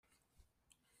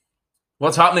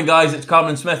What's happening, guys? It's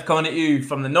Cameron Smith coming at you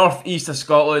from the northeast of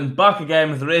Scotland, back again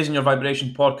with the Raising Your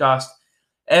Vibration podcast,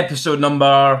 episode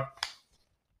number,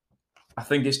 I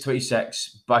think it's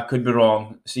 26, but I could be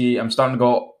wrong. See, I'm starting to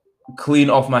go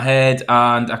clean off my head,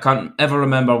 and I can't ever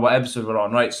remember what episode we're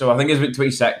on, right? So I think it's about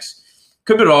 26.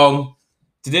 Could be wrong.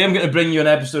 Today I'm going to bring you an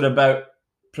episode about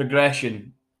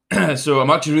progression. So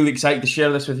I'm actually really excited to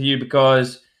share this with you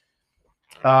because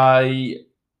I'm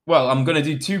going to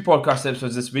do 2 podcast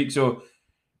episodes this week, so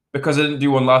because I didn't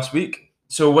do one last week.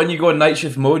 So when you go in night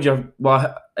shift mode, your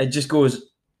mind just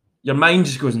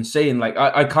goes insane. Like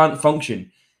I can't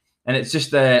function. And it's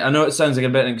just, I know it sounds like a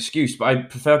bit of an excuse, but I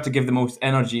prefer to give the most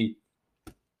energy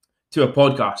to a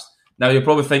podcast. Now, you'll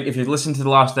probably think, if you've listened to the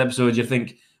last episode, you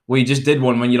think, well, you just did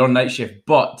one when you're on night shift.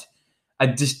 But I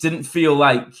just didn't feel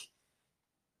like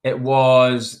it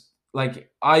was,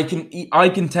 like, I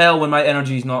can tell when my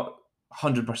energy is not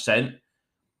 100%.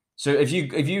 So if you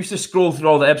used to scroll through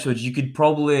all the episodes, you could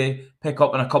probably pick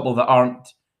up on a couple that aren't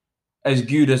as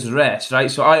good as the rest, right?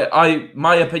 So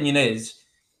my opinion is,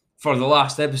 for the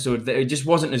last episode, that it just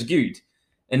wasn't as good.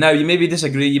 And now you maybe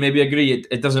disagree, you maybe agree,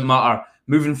 it doesn't matter.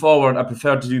 Moving forward, I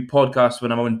prefer to do podcasts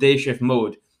when I'm on day shift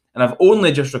mode, and I've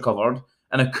only just recovered,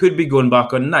 and I could be going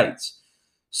back on nights.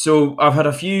 So I've had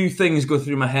a few things go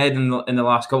through my head in the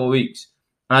last couple of weeks,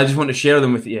 and I just want to share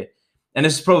them with you. And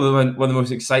this is probably one of the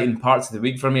most exciting parts of the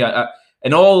week for me.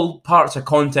 In all parts of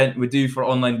content we do for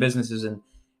online businesses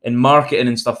and marketing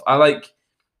and stuff, I like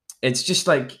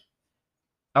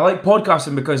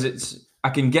podcasting because I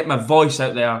can get my voice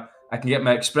out there, I can get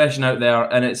my expression out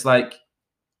there, and it's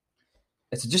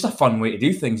just a fun way to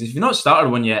do things. If you've not started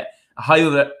one yet,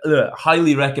 I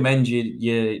highly recommend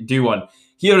you do one.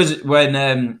 Here is when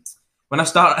I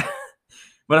start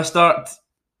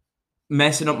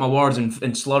messing up my words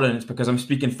and slurring, it's because I'm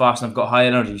speaking fast and I've got high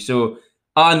energy. So,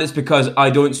 and it's because I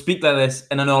don't speak like this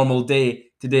in a normal day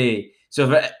today. So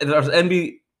if there's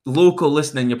anybody local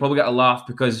listening, you're probably going to laugh,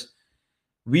 because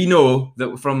we know that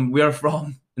we're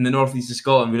from in the northeast of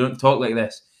Scotland, we don't talk like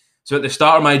this. So at the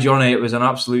start of my journey, it was an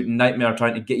absolute nightmare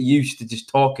trying to get used to just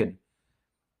talking,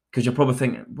 because you're probably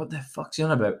thinking, what the fuck's he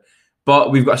on about?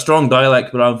 But we've got a strong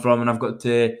dialect where I'm from, and I've got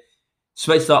to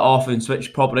switch that off and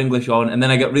switch proper English on, and then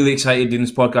I get really excited doing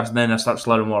this podcast, and then I start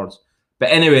slurring words. But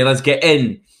anyway, let's get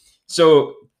in.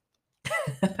 So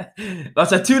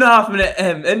that's a 2.5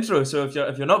 minute intro. So if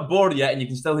you're not bored yet and you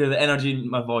can still hear the energy in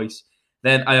my voice,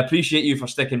 then I appreciate you for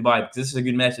sticking by, because this is a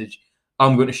good message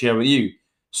I'm going to share with you.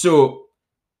 So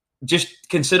just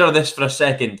consider this for a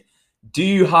second. Do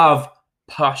you have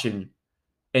passion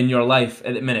in your life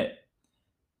at the minute?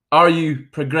 Are you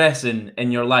progressing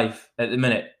in your life at the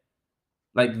minute?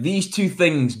 Like, these two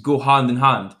things go hand in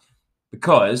hand,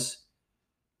 because,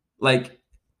 like,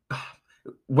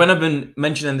 when I've been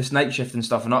mentioning this night shift and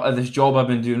stuff, and this job I've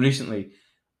been doing recently,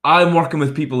 I'm working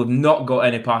with people who've not got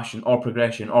any passion or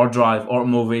progression or drive or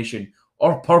motivation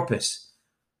or purpose.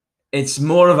 It's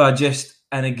more of just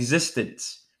an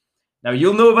existence. Now,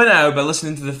 you'll know by now, by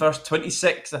listening to the first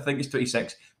 26, I think it's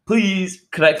 26. Please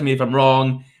correct me if I'm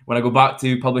wrong. When I go back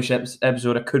to publish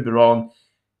episode, I could be wrong.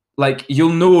 Like,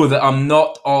 you'll know that I'm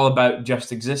not all about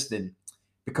just existing,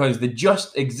 because the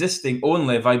just existing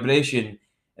only vibration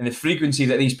and the frequency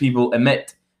that these people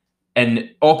emit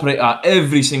and operate at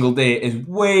every single day is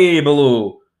way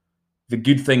below the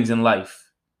good things in life.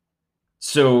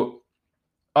 So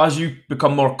as you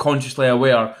become more consciously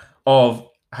aware of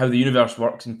how the universe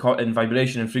works in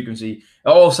vibration and frequency, it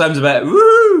all sounds a bit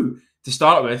woo to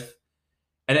start with.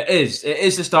 And it is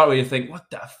to start with, you think, what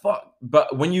the fuck?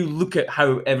 But when you look at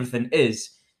how everything is,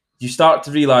 you start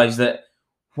to realize that,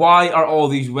 why are all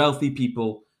these wealthy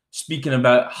people speaking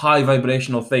about high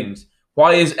vibrational things?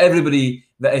 Why is everybody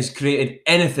that has created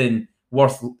anything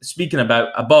worth speaking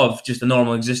about above just a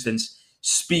normal existence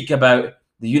speak about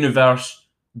the universe,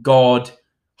 God,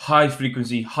 high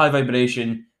frequency, high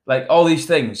vibration, like all these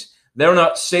things? They're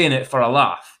not saying it for a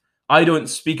laugh. I don't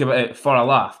speak about it for a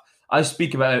laugh. I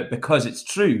speak about it because it's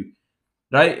true,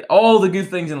 right? All the good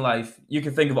things in life, you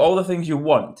can think of all the things you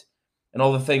want and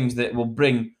all the things that will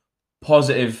bring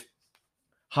positive,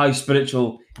 high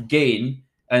spiritual gain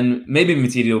and maybe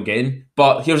material gain.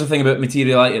 But here's the thing about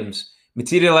material items.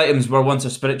 Material items were once a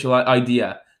spiritual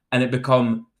idea, and it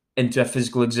become into a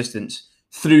physical existence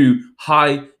through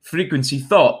high frequency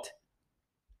thought.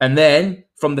 And then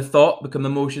from the thought become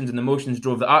emotions, and emotions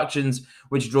drove the actions,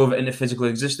 which drove it into physical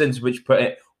existence, which put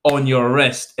it on your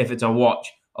wrist if it's a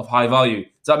watch of high value.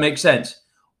 Does that make sense?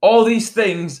 All these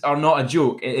things are not a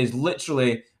joke. It is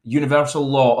literally universal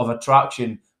law of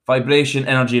attraction, vibration,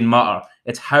 energy, and matter.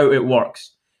 It's how it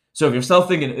works. So if you're still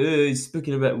thinking, he's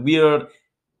speaking a bit weird,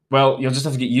 well, you'll just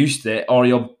have to get used to it, or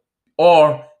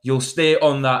you'll stay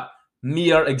on that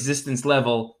mere existence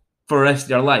level for the rest of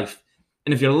your life.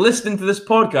 And if you're listening to this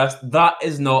podcast, that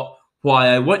is not why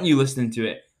I want you listening to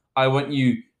it. I want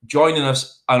you joining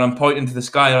us, and I'm pointing to the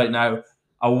sky right now,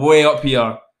 way up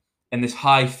here in this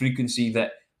high frequency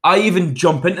that I even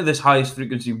jump into this highest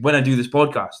frequency when I do this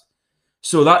podcast.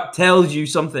 So that tells you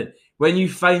something. When you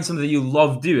find something you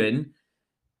love doing,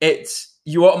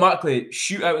 you automatically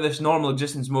shoot out of this normal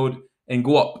existence mode and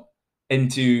go up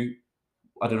into,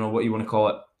 I don't know what you want to call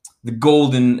it, the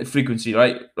golden frequency,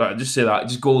 right? Right, just say that,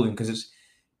 just golden, because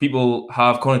people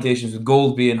have connotations with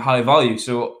gold being high value,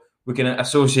 so we can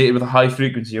associate it with a high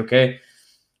frequency, okay?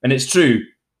 And it's true.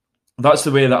 That's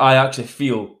the way that I actually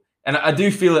feel. And I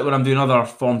do feel it when I'm doing other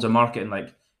forms of marketing,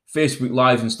 like Facebook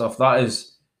Lives and stuff. That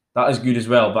is good as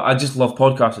well. But I just love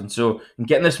podcasting. So I'm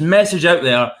getting this message out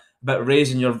there about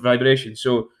raising your vibration.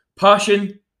 So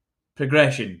passion,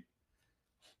 progression.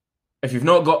 If you've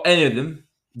not got any of them,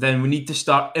 then we need to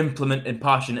start implementing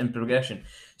passion and progression.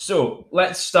 So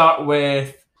let's start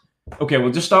with,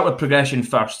 we'll just start with progression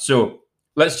first. So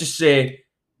let's just say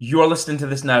you're listening to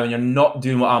this now and you're not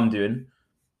doing what I'm doing,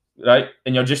 right?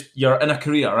 And you're in a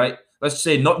career, right? Let's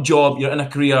say not job, you're in a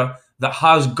career that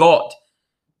has got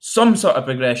some sort of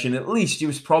progression. At least you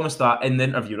was promised that in the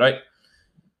interview, right?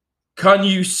 Can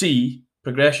you see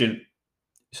progression,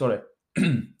 year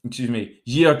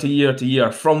to year to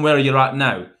year from where you're at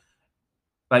now?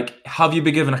 Like, have you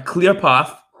been given a clear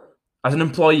path as an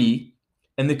employee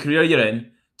in the career you're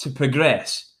in to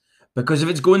progress? Because if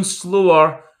it's going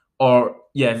slower,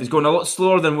 if it's going a lot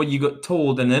slower than what you got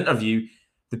told in the interview,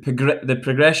 the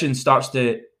progression starts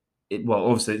to,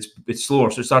 obviously it's slower,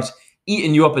 so it starts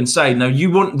eating you up inside. Now, you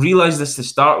won't realize this to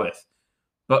start with,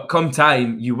 but come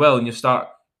time, you will, and you start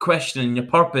questioning your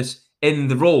purpose in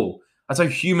the role. That's how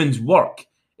humans work.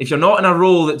 If you're not in a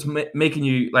role that's making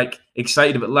you like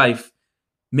excited about life,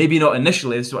 maybe not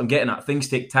initially, this is what I'm getting at. Things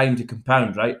take time to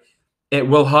compound, right? It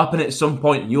will happen at some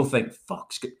point, and you'll think,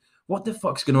 what the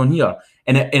fuck's going on here?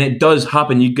 And it does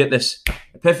happen. You get this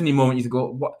epiphany moment. You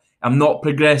go, what? I'm not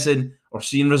progressing or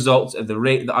seeing results at the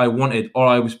rate that I wanted or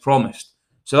I was promised.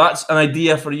 So that's an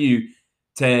idea for you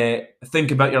to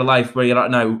think about your life where you're at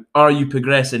now. Are you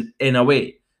progressing in a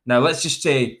way? Now, let's just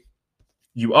say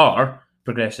you are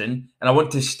progressing, and I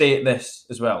want to state this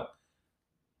as well.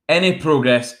 Any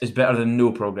progress is better than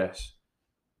no progress,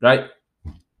 right?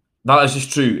 That is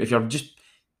just true. If you're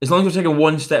as long as you're taking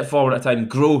one step forward at a time,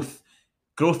 growth's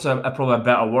probably a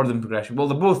better word than progression. Well,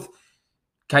 they both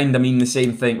kind of mean the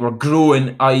same thing. We're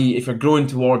growing, i.e., if you're growing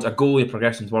towards a goal, you're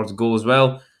progressing towards a goal as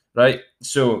well, right?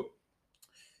 So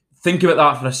think about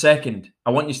that for a second.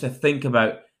 I want you to think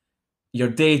about your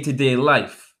day-to-day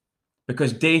life,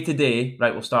 because day-to-day,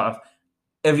 right, we'll start off,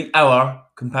 every hour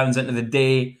compounds into the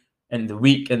day, and the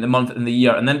week, and the month, and the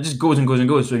year, and then it just goes and goes and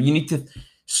goes. So you need to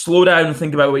slow down and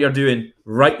think about what you're doing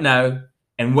right now.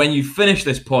 And when you finish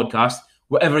this podcast,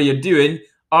 whatever you're doing,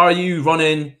 are you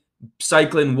running,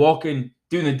 cycling, walking,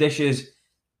 doing the dishes,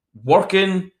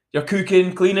 working, you're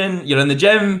cooking, cleaning, you're in the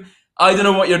gym? I don't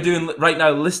know what you're doing right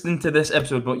now listening to this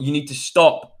episode, but you need to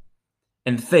stop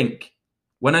and think.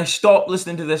 When I stop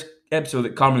listening to this episode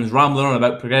that Carmen's rambling on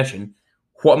about progression,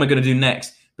 what am I going to do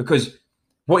next? Because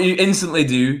what you instantly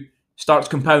do starts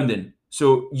compounding.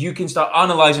 So you can start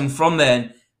analysing from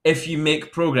then if you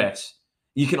make progress.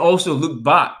 You can also look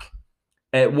back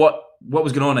at what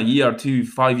was going on a year, 2,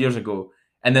 5 years ago,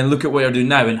 and then look at what you're doing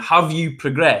now. And have you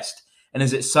progressed? And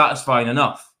is it satisfying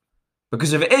enough?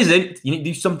 Because if it isn't, you need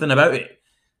to do something about it.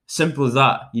 Simple as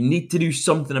that. You need to do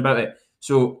something about it.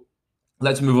 So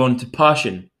let's move on to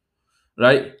passion,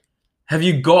 right? Have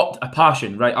you got a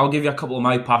passion, right? I'll give you a couple of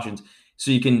my passions so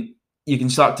you can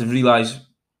start to realise,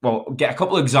 get a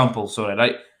couple of examples,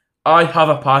 right? I have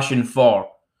a passion for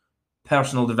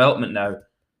personal development now.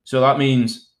 So that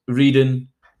means reading,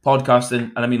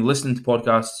 podcasting, and I mean listening to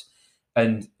podcasts,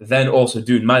 and then also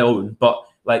doing my own. But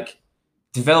like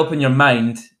developing your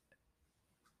mind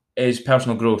is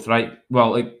personal growth, right?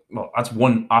 Well, that's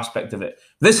one aspect of it.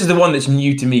 This is the one that's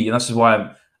new to me, and this is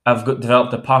why I've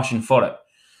developed a passion for it.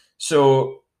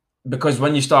 So, because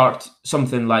when you start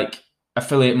something like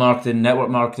affiliate marketing, network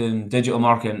marketing, digital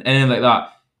marketing, anything like that,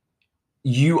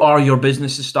 you are your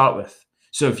business to start with.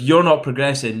 So if you're not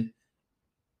progressing,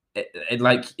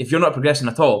 if you're not progressing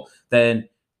at all, then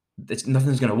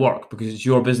nothing's going to work because it's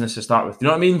your business to start with. You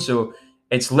know what I mean? So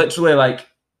it's literally like,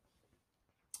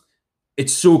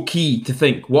 it's so key to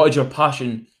think, what is your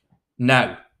passion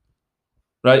now?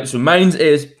 Right? So mine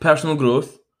is personal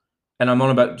growth, and I'm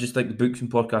on about just like the books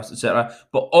and podcasts, etc.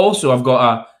 But also I've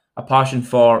got a passion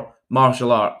for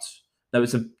martial arts, Now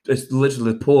it's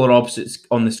literally the polar opposites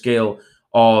on the scale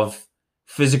of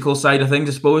physical side of things,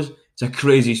 I suppose. It's a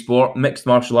crazy sport, mixed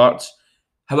martial arts.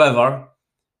 However,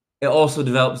 it also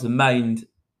develops the mind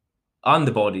and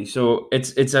the body. So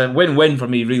it's a win-win for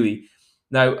me, really.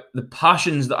 Now, the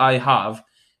passions that I have,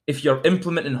 if you're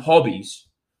implementing hobbies,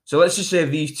 so let's just say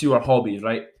these two are hobbies,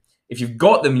 right? If you've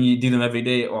got them and you do them every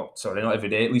day, or sorry, not every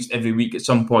day, at least every week at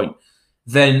some point,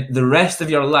 then the rest of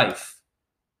your life,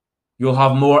 you'll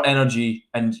have more energy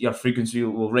and your frequency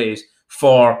will raise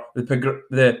for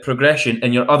the progression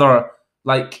in your other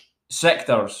like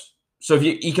sectors. So if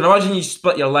you can imagine you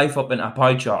split your life up into a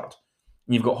pie chart,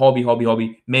 and you've got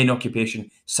hobby, main occupation,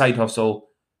 side hustle,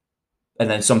 and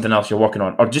then something else you're working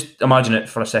on. Or just imagine it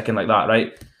for a second like that,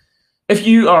 right? If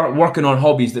you are working on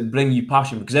hobbies that bring you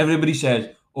passion, because everybody says,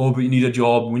 oh, but you need a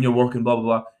job when you're working, blah, blah,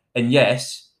 blah. And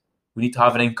yes, we need to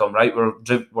have an income, right?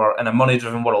 We're in a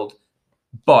money-driven world.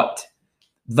 But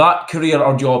that career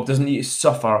or job doesn't need to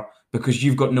suffer because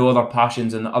you've got no other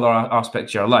passions in other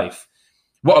aspects of your life.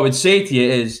 What I would say to you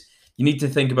is you need to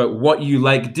think about what you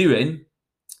like doing.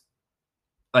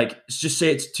 Like, just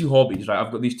say it's two hobbies, right?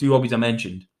 I've got these two hobbies I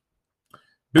mentioned.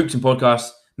 Books and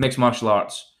podcasts, mixed martial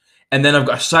arts. And then I've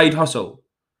got a side hustle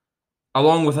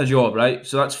along with a job, right?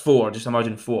 So that's 4. Just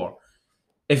imagine 4.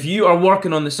 If you are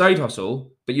working on the side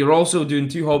hustle, but you're also doing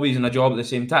two hobbies and a job at the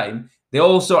same time, they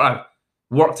all sort of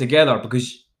work together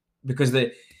because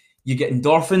you get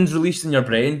endorphins released in your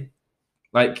brain.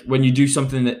 Like when you do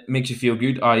something that makes you feel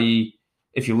good, i.e.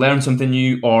 if you learn something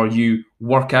new or you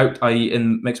work out, i.e.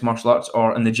 in mixed martial arts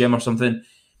or in the gym or something,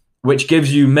 which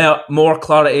gives you more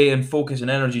clarity and focus and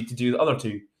energy to do the other two.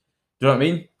 Do you know what I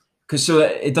mean? Because so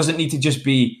it doesn't need to just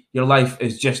be your life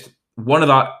is just one of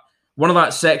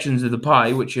that sections of the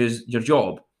pie, which is your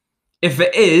job. If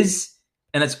it is,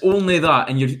 and it's only that,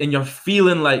 and you're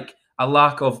feeling like a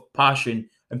lack of passion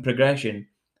and progression,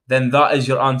 then that is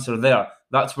your answer there.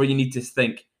 That's where you need to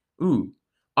think, ooh,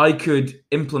 I could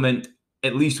implement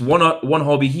at least one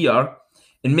hobby here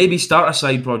and maybe start a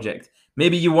side project.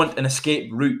 Maybe you want an escape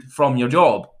route from your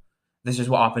job. This is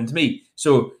what happened to me.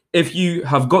 So if you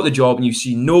have got the job and you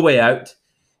see no way out,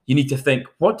 you need to think,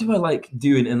 what do I like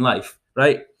doing in life,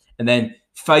 right? And then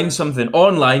find something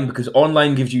online, because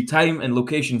online gives you time and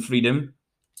location freedom.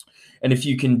 And if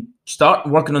you can start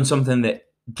working on something that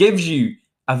gives you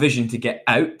a vision to get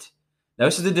out, now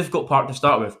this is the difficult part to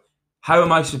start with. How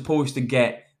am I supposed to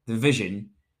get the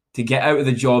vision to get out of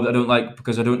the job that I don't like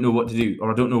because I don't know what to do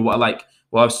or I don't know what I like?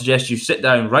 Well, I would suggest you sit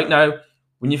down right now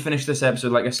when you finish this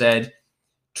episode, like I said,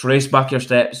 trace back your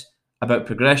steps about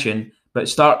progression, but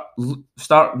start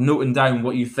noting down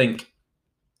what you think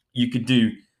you could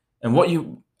do and what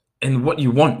you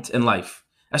want in life.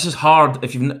 This is hard.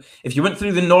 If you went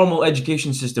through the normal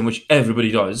education system, which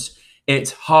everybody does,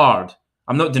 it's hard.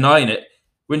 I'm not denying it.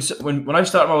 When I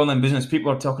started my online business, people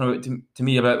are talking about to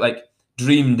me about like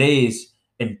dream days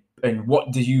and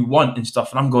what do you want and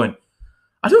stuff, and I'm going,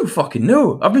 I don't fucking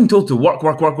know. I've been told to work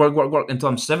until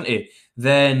I'm 70,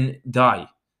 then die.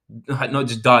 Not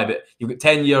just die, but you've got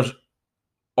 10 years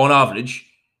on average,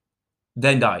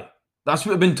 then die. That's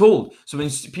what I've been told. So when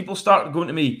people start going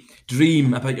to me,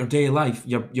 dream about your day life,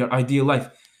 your ideal life,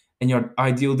 and your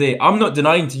ideal day, I'm not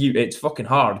denying to you it's fucking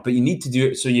hard, but you need to do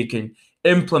it so you can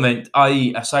implement,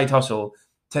 i.e. a side hustle,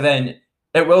 to then,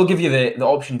 it will give you the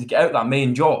option to get out that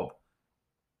main job.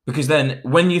 Because then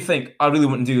when you think, I really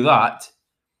want to do that,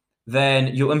 then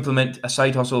you'll implement a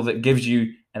side hustle that gives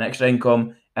you an extra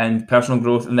income and personal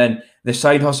growth. And then the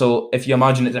side hustle, if you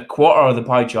imagine it's a quarter of the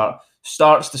pie chart,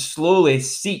 starts to slowly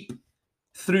seep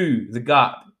through the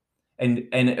gap. And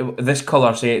this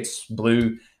colour, say it's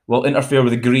blue, will interfere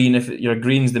with the green. If your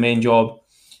green's the main job,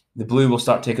 the blue will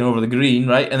start taking over the green,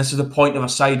 right? And this is the point of a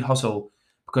side hustle,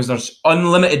 because there's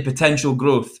unlimited potential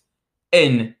growth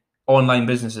in online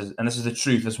businesses. And this is the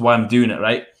truth. That's why I'm doing it,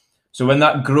 right? So when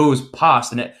that grows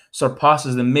past and it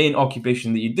surpasses the main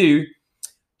occupation that you do,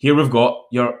 here we've got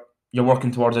you're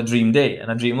working towards a dream day and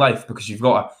a dream life, because you've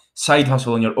got a side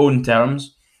hustle in your own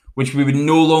terms, which we would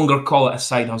no longer call it a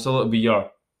side hustle. It would be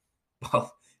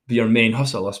your main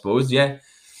hustle, I suppose. Yeah.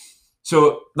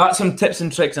 So that's some tips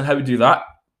and tricks on how to do that.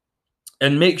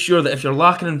 And make sure that if you're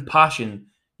lacking in passion,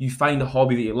 you find a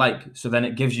hobby that you like. So then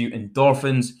it gives you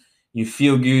endorphins, you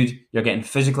feel good, you're getting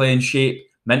physically in shape,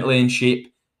 mentally in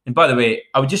shape. And by the way,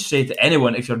 I would just say to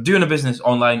anyone, if you're doing a business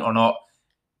online or not,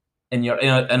 and you're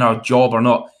in a job or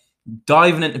not,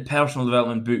 diving into personal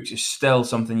development books is still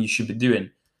something you should be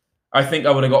doing. I think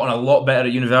I would have gotten a lot better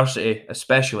at university,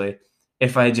 especially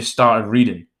if I had just started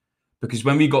reading. Because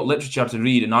when we got literature to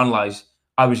read and analyse,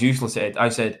 I was useless at it. I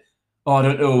said, oh, I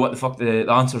don't know what the fuck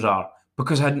the answers are.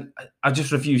 because I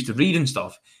just refused to read and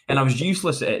stuff, and I was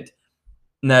useless at it.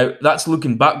 Now, that's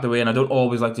looking back the way, and I don't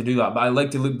always like to do that, but I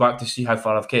like to look back to see how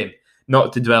far I've came,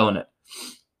 not to dwell on it.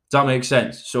 Does that make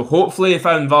sense? So hopefully I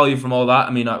found value from all that.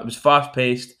 I mean, it was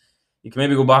fast-paced. You can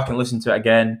maybe go back and listen to it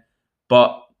again,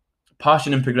 but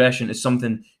passion and progression is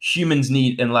something humans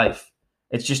need in life.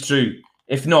 It's just true.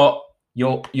 If not,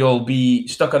 you'll be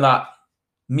stuck on that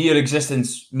mere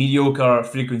existence, mediocre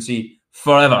frequency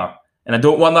forever. And I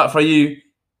don't want that for you.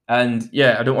 And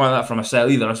yeah, I don't want that for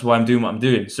myself either. That's why I'm doing what I'm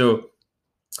doing. So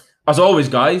as always,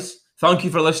 guys, thank you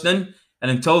for listening. And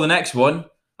until the next one,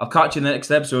 I'll catch you in the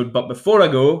next episode. But before I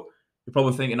go, you're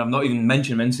probably thinking, I've not even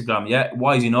mentioned Instagram yet.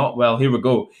 Why is he not? Well, here we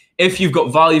go. If you've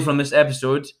got value from this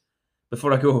episode,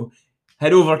 before I go,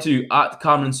 head over to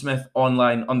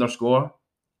 @CameronSmithOnline_,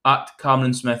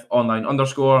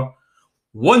 @CameronSmithOnline_.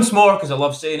 Once more, because I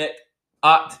love saying it,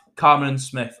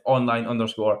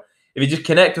 @CameronSmithOnline_. If you just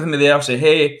connect with me there, say,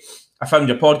 hey, I found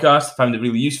your podcast, I found it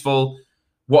really useful.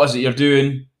 What is it you're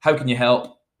doing? How can you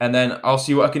help? And then I'll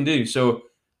see what I can do. So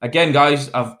again, guys,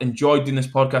 I've enjoyed doing this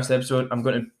podcast episode. I'm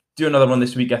going to do another one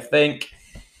this week, I think.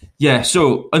 Yeah,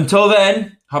 so until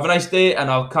then, have a nice day, and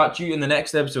I'll catch you in the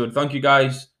next episode. Thank you,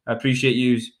 guys. I appreciate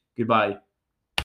you. Goodbye.